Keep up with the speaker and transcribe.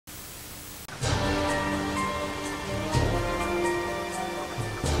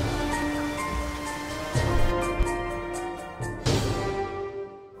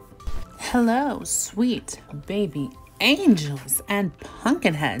Hello, sweet baby angels and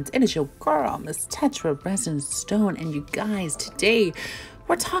pumpkin heads. It is your girl, Miss Tetra Resin Stone, and you guys, today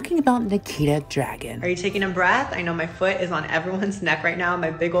we're talking about Nikita Dragun. Are you taking a breath? I know my foot is on everyone's neck right now.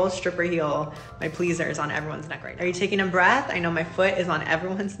 My big old stripper heel, my pleaser is on everyone's neck right now. Are you taking a breath? I know my foot is on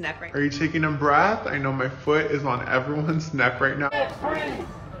everyone's neck right now. Are you taking a breath? I know my foot is on everyone's neck right now.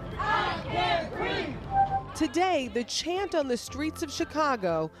 Today, the chant on the streets of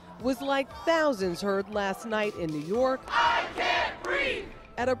Chicago was like thousands heard last night in New York, I can't breathe,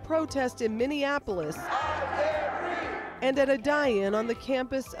 at a protest in Minneapolis, and at a die-in on the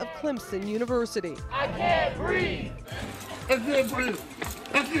campus of Clemson University. I can't breathe. I can't breathe.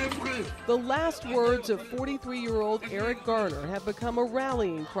 I can't breathe. The last words of 43-year-old Eric Garner have become a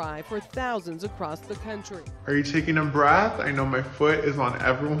rallying cry for thousands across the country. Are you taking a breath? I know my foot is on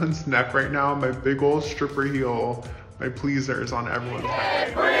everyone's neck right now. My big old stripper heel, my pleaser is on everyone's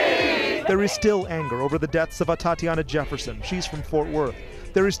neck. There is still anger over the deaths of Tatiana Jefferson. She's from Fort Worth.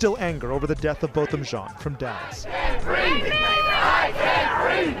 There is still anger over the death of Botham Jean from Dallas.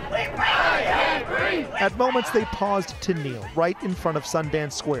 At moments, they paused to kneel right in front of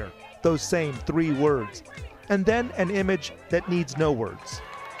Sundance Square, those same 3 words. And then an image that needs no words.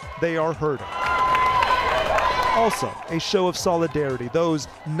 They are hurting. Also, a show of solidarity. Those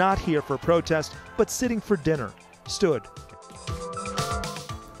not here for protest, but sitting for dinner, stood.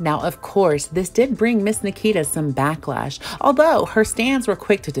 Now, of course, this did bring Miss Nikita some backlash, although her stands were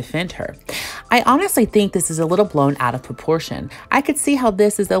quick to defend her. I honestly think this is a little blown out of proportion. I could see how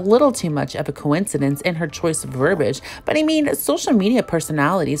this is a little too much of a coincidence in her choice of verbiage, but I mean, social media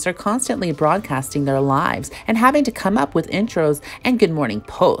personalities are constantly broadcasting their lives and having to come up with intros and good morning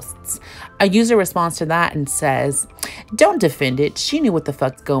posts. A user responds to that and says, "Don't defend it. She knew what the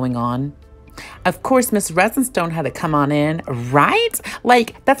fuck's going on." Of course, Miss Resinstone had to come on in, right?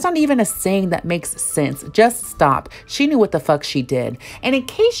 Like, that's not even a saying that makes sense. Just stop. She knew what the fuck she did. And in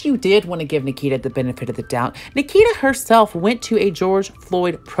case you did want to give Nikita the benefit of the doubt, Nikita herself went to a George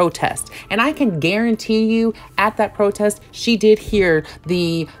Floyd protest. And I can guarantee you at that protest, she did hear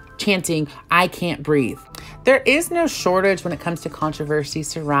the chanting, "I can't breathe." There is no shortage when it comes to controversy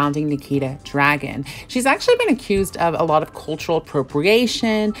surrounding Nikita Dragun. She's actually been accused of a lot of cultural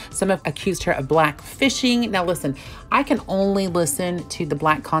appropriation. Some have accused her of black fishing. Now listen, I can only listen to the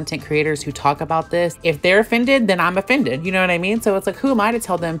black content creators who talk about this. If they're offended, then I'm offended. You know what I mean? So it's like, who am I to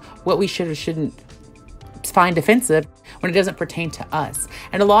tell them what we should or shouldn't find offensive when it doesn't pertain to us?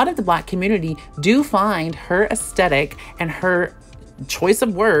 And a lot of the black community do find her aesthetic and her choice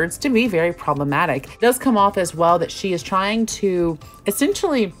of words to be very problematic. It does come off as well that she is trying to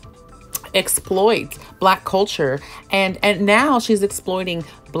essentially exploit black culture, and now she's exploiting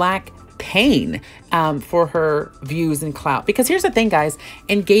black pain for her views and clout. Because here's the thing, guys,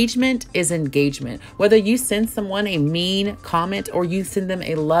 engagement is engagement. Whether you send someone a mean comment or you send them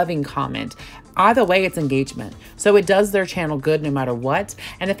a loving comment, either way, it's engagement. So it does their channel good no matter what.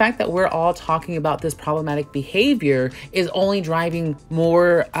 And the fact that we're all talking about this problematic behavior is only driving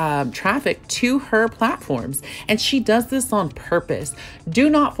more traffic to her platforms. And she does this on purpose. Do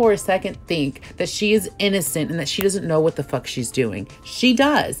not for a second think that she is innocent and that she doesn't know what the fuck she's doing. She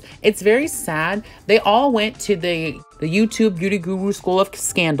does. It's very sad. They all went to the YouTube Beauty Guru School of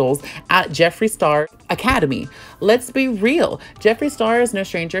Scandals at Jeffree Star Academy. Let's be real. Jeffree Star is no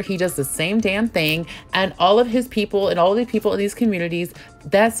stranger. He does the same damn thing. And all of his people and all the people in these communities,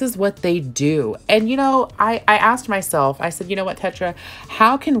 this is what they do. And, you know, I asked myself, I said, you know what, Tetra,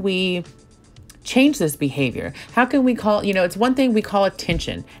 how can we change this behavior? How can we call, you know, it's one thing we call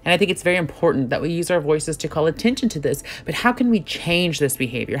attention. And I think it's very important that we use our voices to call attention to this. But how can we change this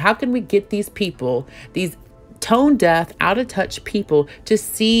behavior? How can we get these people, these tone deaf, out of touch people to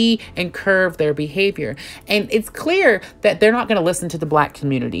see and curve their behavior? And it's clear that they're not going to listen to the black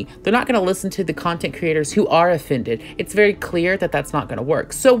community. They're not going to listen to the content creators who are offended. It's very clear that that's not going to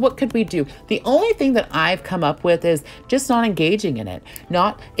work. So what could we do? The only thing that I've come up with is just not engaging in it.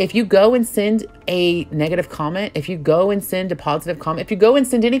 Not if you go and send a negative comment, if you go and send a positive comment, if you go and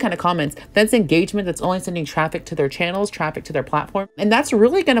send any kind of comments, that's engagement. That's only sending traffic to their channels, traffic to their platform. And that's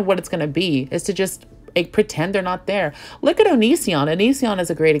really what it's going to be, is to just pretend they're not there. Look at Onision. Onision is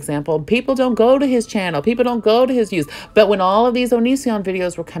a great example. People don't go to his channel. People don't go to his views. But when all of these Onision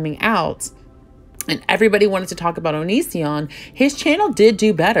videos were coming out, and everybody wanted to talk about Onision, his channel did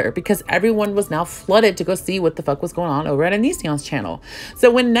do better because everyone was now flooded to go see what the fuck was going on over at Onision's channel.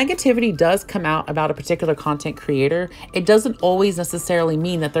 So when negativity does come out about a particular content creator, it doesn't always necessarily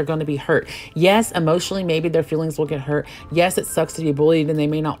mean that they're going to be hurt. Yes, emotionally, maybe their feelings will get hurt. Yes, it sucks to be bullied and they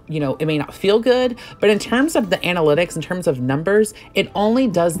may not, you know, it may not feel good. But in terms of the analytics, in terms of numbers, it only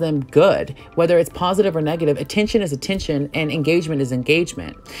does them good. Whether it's positive or negative, attention is attention and engagement is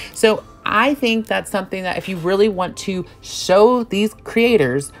engagement. So I think that's something that if you really want to show these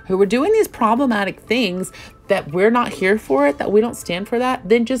creators who are doing these problematic things that we're not here for it, that we don't stand for that,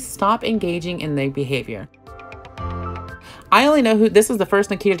 then just stop engaging in their behavior. I only know this is the first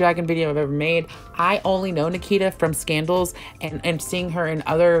Nikita Dragun video I've ever made. I only know Nikita from scandals and seeing her in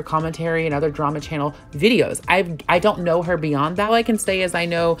other commentary and other drama channel videos. I don't know her beyond that. All I can say is I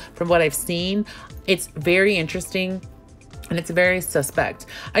know from what I've seen, it's very interesting. And it's very suspect.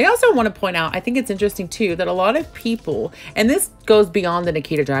 I also want to point out, I think it's interesting too, that a lot of people, and this goes beyond the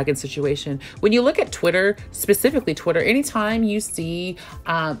Nikita Dragun situation. When you look at Twitter, specifically Twitter, anytime you see,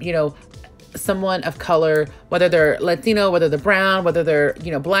 you know, someone of color, whether they're Latino, whether they're brown, whether they're,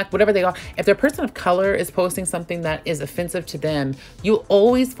 you know, black, whatever they are, if their person of color is posting something that is offensive to them, you'll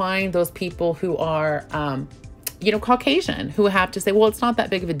always find those people who are, you know, Caucasian, who have to say, well, it's not that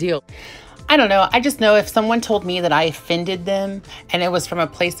big of a deal. I don't know. I just know if someone told me that I offended them and it was from a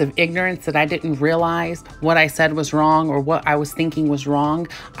place of ignorance that I didn't realize what I said was wrong or what I was thinking was wrong,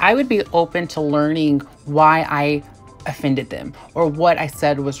 I would be open to learning why I offended them or what I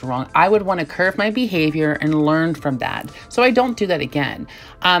said was wrong. I would want to curve my behavior and learn from that, so I don't do that again.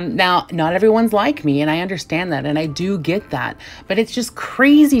 Now, not everyone's like me, and I understand that, and I do get that, but it's just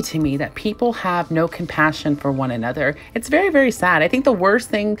crazy to me that people have no compassion for one another. It's very, very sad. I think the worst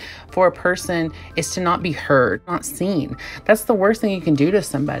thing for a person is to not be heard, not seen. That's the worst thing you can do to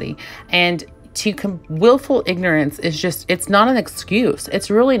somebody. And willful ignorance is just, it's not an excuse. It's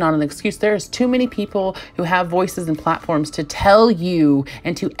really not an excuse. There's too many people who have voices and platforms to tell you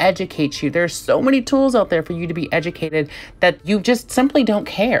and to educate you. There's so many tools out there for you to be educated that you just simply don't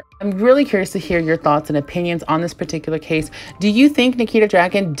care. I'm really curious to hear your thoughts and opinions on this particular case. Do you think Nikita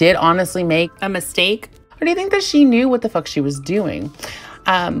Dragun did honestly make a mistake? Or do you think that she knew what the fuck she was doing?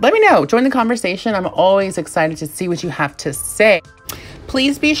 Let me know. Join the conversation. I'm always excited to see what you have to say.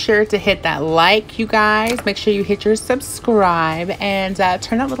 Please be sure to hit that like, you guys. Make sure you hit your subscribe and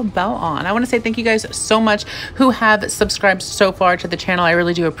turn that little bell on. I want to say thank you guys so much who have subscribed so far to the channel. I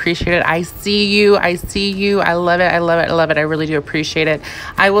really do appreciate it. I see you. I see you. I love it. I love it. I love it. I really do appreciate it.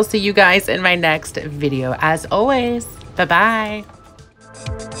 I will see you guys in my next video. As always, bye-bye.